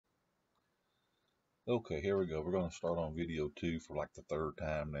Okay, here we go. We're going to start on video 2 for like the third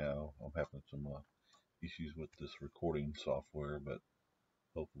time now. I'm having some issues with this recording software, but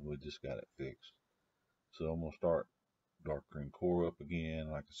hopefully we just got it fixed. So I'm going to start Darkroom Core up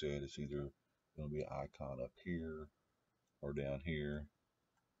again. Like I said, it's either going to be an icon up here or down here.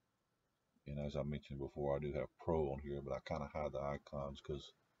 And as I mentioned before, I do have Pro on here, but I kind of hide the icons because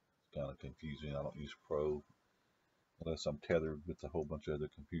it's kind of confusing. I don't use Pro unless I'm tethered with a whole bunch of other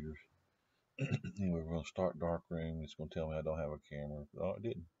computers. Anyway, we're going to start Darkroom. It's going to tell me I don't have a camera. Oh, it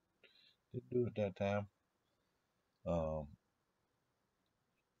didn't. Didn't do it that time. Um,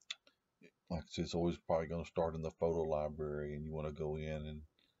 like I said, it's always probably going to start in the photo library, and you want to go in and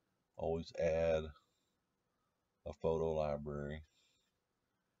always add a photo library.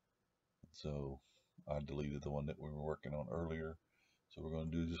 So I deleted the one that we were working on earlier. So we're going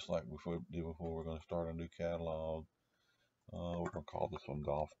to do just like before. We're going to start a new catalog. We're going to call this one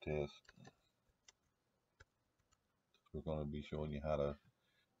Golf Test. We're going to be showing you how to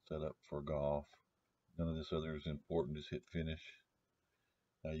set up for golf. None of this other is important. Just hit finish.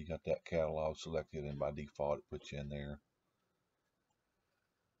 Now you got that catalog selected, and by default it puts you in there.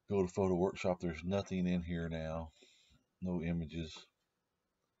 Go to Photo Workshop. There's nothing in here now. No images.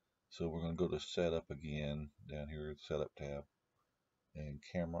 So we're going to go to Setup again, down here at Setup tab, and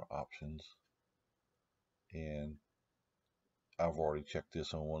Camera Options. And I've already checked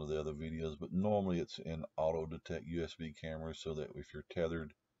this on one of the other videos, but normally it's in Auto Detect USB cameras, so that if you're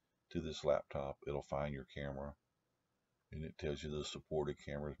tethered to this laptop, it'll find your camera. And it tells you the supported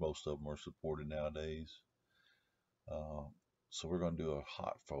cameras. Most of them are supported nowadays. Uh, so we're going to do a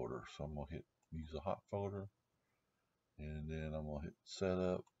hot folder. So I'm going to hit use a hot folder, and then I'm going to hit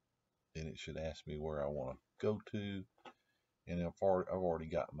Setup, and it should ask me where I want to go to. And I've already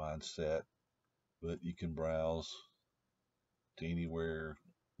got mine set, but you can browse to anywhere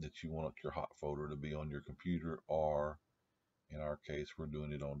that you want your hot folder to be on your computer, or in our case, we're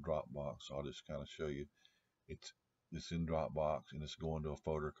doing it on Dropbox. So I'll just kind of show you. It's in Dropbox, and it's going to a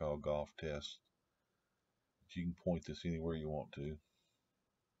folder called Golf Test. You can point this anywhere you want to,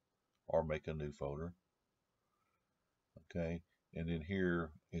 or make a new folder. Okay, and then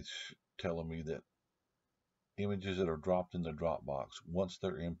here it's telling me that images that are dropped in the Dropbox, once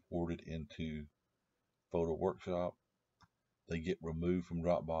they're imported into Photo Workshop, they get removed from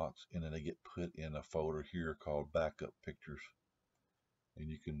Dropbox, and then they get put in a folder here called Backup Pictures. And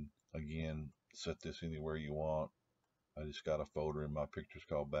you can, again, set this anywhere you want. I just got a folder in my pictures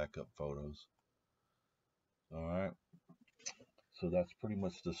called Backup Photos. All right. So that's pretty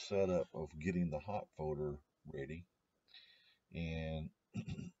much the setup of getting the hot folder ready. And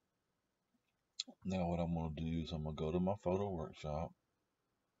now what I'm going to do is I'm going to go to my Photo Workshop,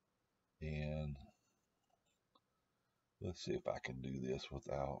 and let's see if I can do this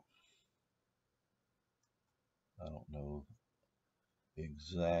without, I don't know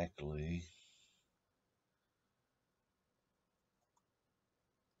exactly.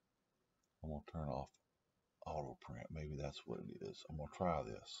 I'm going to turn off auto print. Maybe that's what it is. I'm going to try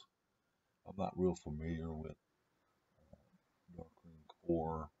this. I'm not real familiar with Darkroom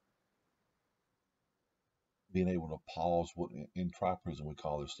Core being able to pause what in TriPrism we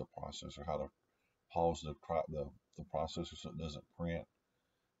call this the processor, how to pause the processor so it doesn't print.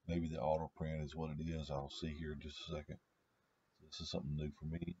 Maybe the auto print is what it is. I'll see here in just a second. So this is something new for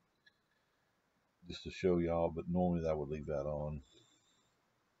me, just to show y'all, but normally I would leave that on.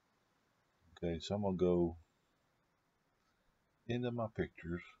 Okay, so I'm gonna go into my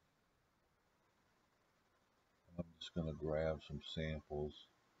pictures. I'm just gonna grab some samples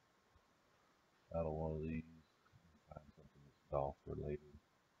out of one of these, find something that's golf related.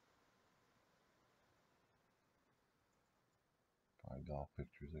 Find golf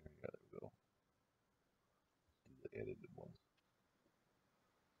pictures there. Yeah, there we go. Do the edited ones.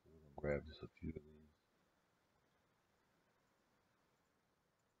 So we're gonna grab just a few of these.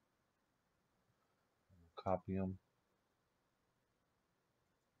 Copy them,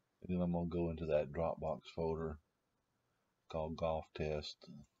 and then I'm going to go into that Dropbox folder called Golf Test.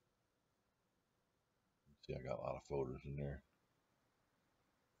 See, I got a lot of folders in there.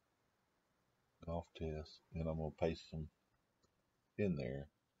 Golf Test, and I'm going to paste them in there.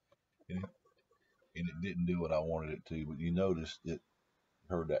 And it didn't do what I wanted it to, but you noticed it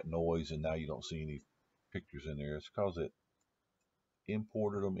heard that noise, and now you don't see any pictures in there. It's because it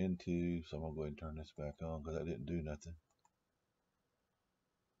imported them into, so I'm going to go ahead and turn this back on because I didn't do nothing.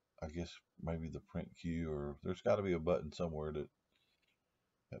 I guess maybe the print queue, or there's got to be a button somewhere that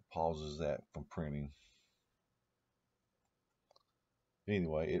pauses that from printing.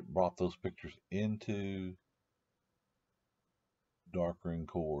 Anyway, it brought those pictures into Darkroom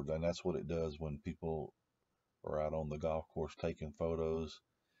cord, and that's what it does when people are out on the golf course taking photos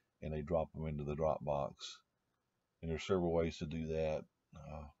and they drop them into the Dropbox. And there's several ways to do that.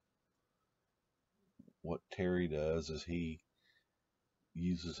 What Terry does is he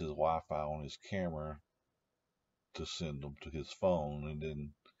uses his Wi-Fi on his camera to send them to his phone, and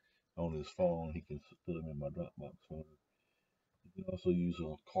then on his phone he can put them in my Dropbox folder. You can also use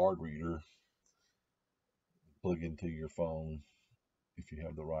a card reader, plug into your phone if you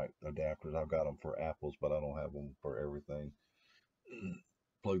have the right adapters. I've got them for Apples, but I don't have them for everything.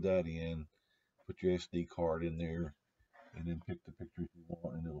 Plug that in, put your SD card in there, and then pick the pictures you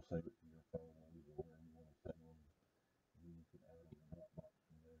want, and it'll save it to your phone or wherever you want to send them. And then you can add them in Dropbox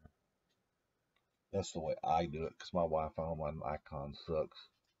from there. That's the way I do it, because my Wi-Fi on my icon sucks.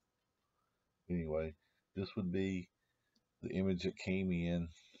 Anyway, this would be the image that came in,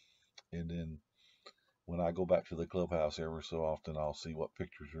 and then when I go back to the clubhouse every so often, I'll see what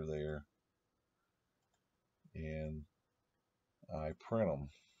pictures are there, and I print them.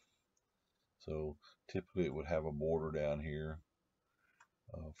 So typically it would have a border down here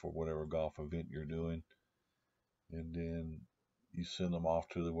for whatever golf event you're doing, and then you send them off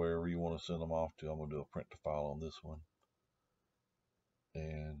to wherever you want to send them off to. I'm going to do a print to file on this one,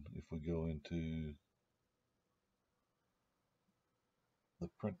 and if we go into the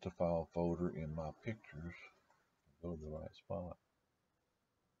print to file folder in my pictures, go to the right spot,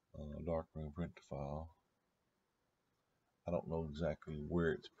 Darkroom print to file. I don't know exactly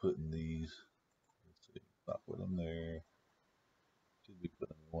where it's putting these. Let's see, if I put them there, should be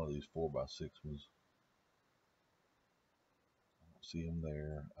putting them in one of these 4x6 ones. I don't see them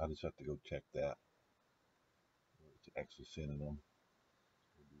there. I just have to go check that where it's actually sending them.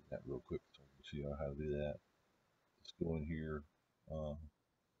 We'll do that real quick so I can show you how to do that. Let's go in here.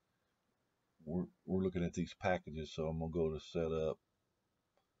 We're looking at these packages, so I'm gonna go to setup,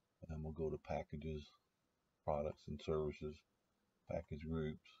 and I'm gonna go to packages, products and services, package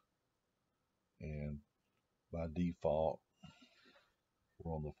groups, and by default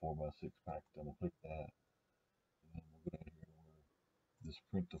we're on the 4x6 package. I'm gonna click that, and then we'll go down here where this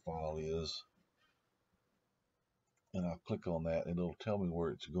print to file is, and I'll click on that, and it'll tell me where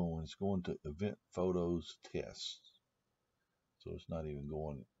it's going. It's going to event photos tests, so it's not even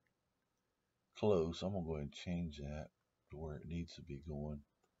going close. I'm gonna go ahead and change that to where it needs to be going.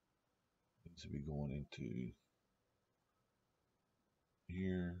 It needs to be going into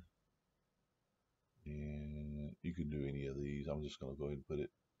here, and you can do any of these. I'm just going to go ahead and put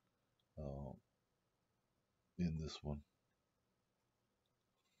it in this one,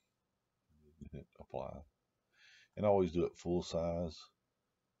 hit apply, and I always do it full size.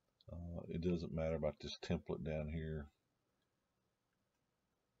 It doesn't matter about this template down here.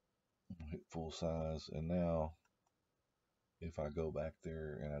 Hit full size, and now if I go back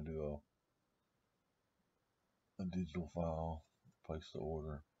there and I do a digital file, place the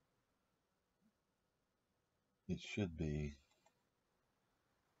order, it should be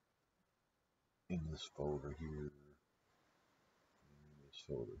in this folder here, in this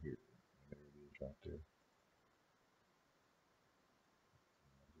folder here. There it is right there.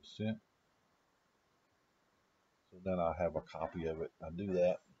 Just sent. So then I have a copy of it. I do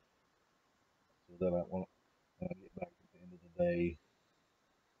that so that when I get back at the end of the day,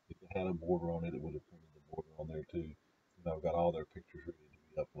 if it had a border on it, it would have printed the border on there too. And I've got all their pictures ready to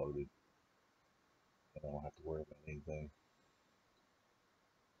be uploaded, and I don't have to worry about anything.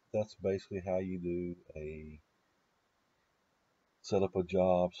 That's basically how you do set up a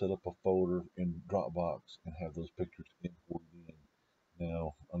job, set up a folder in Dropbox, and have those pictures imported in.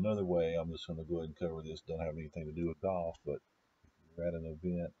 Now, another way, I'm just going to go ahead and cover this, don't have anything to do with golf, but if you're at an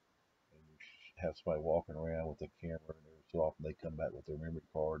event and you have somebody walking around with a camera, and every so often they come back with their memory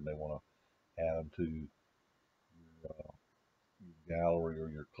card and they want to add them to your gallery or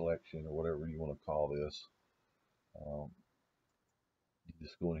your collection or whatever you want to call this. You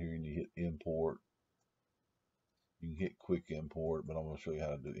just go in here and you hit import. You can hit quick import, but I'm going to show you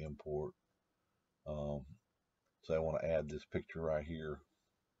how to do import. So I want to add this picture right here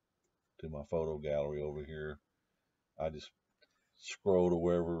to my photo gallery over here. I just scroll to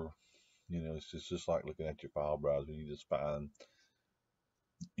wherever, it's just like looking at your file browser. You just find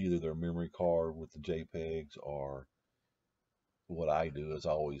either their memory card with the JPEGs, or what I do is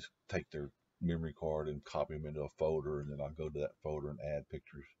I always take their memory card and copy them into a folder, and then I go to that folder and add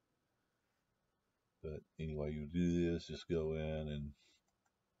pictures. But anyway, you do this, just go in and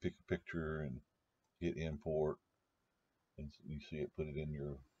pick a picture and hit import, and you see it put it in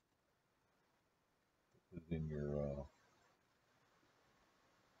your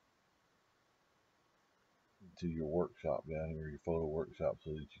to your workshop down here, your photo workshop,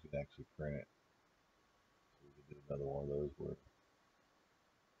 so that you can actually print it. So we can do another one of those where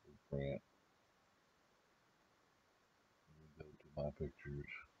we print. And we go to my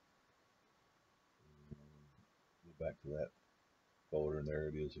pictures and go back to that folder, and there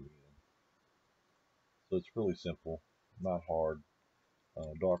it is again. So it's really simple, not hard.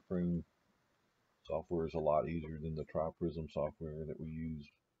 Darkroom software is a lot easier than the TriPrism software that we use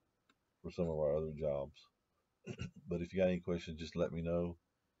for some of our other jobs. But if you got any questions, just let me know.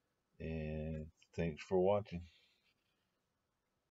 And thanks for watching.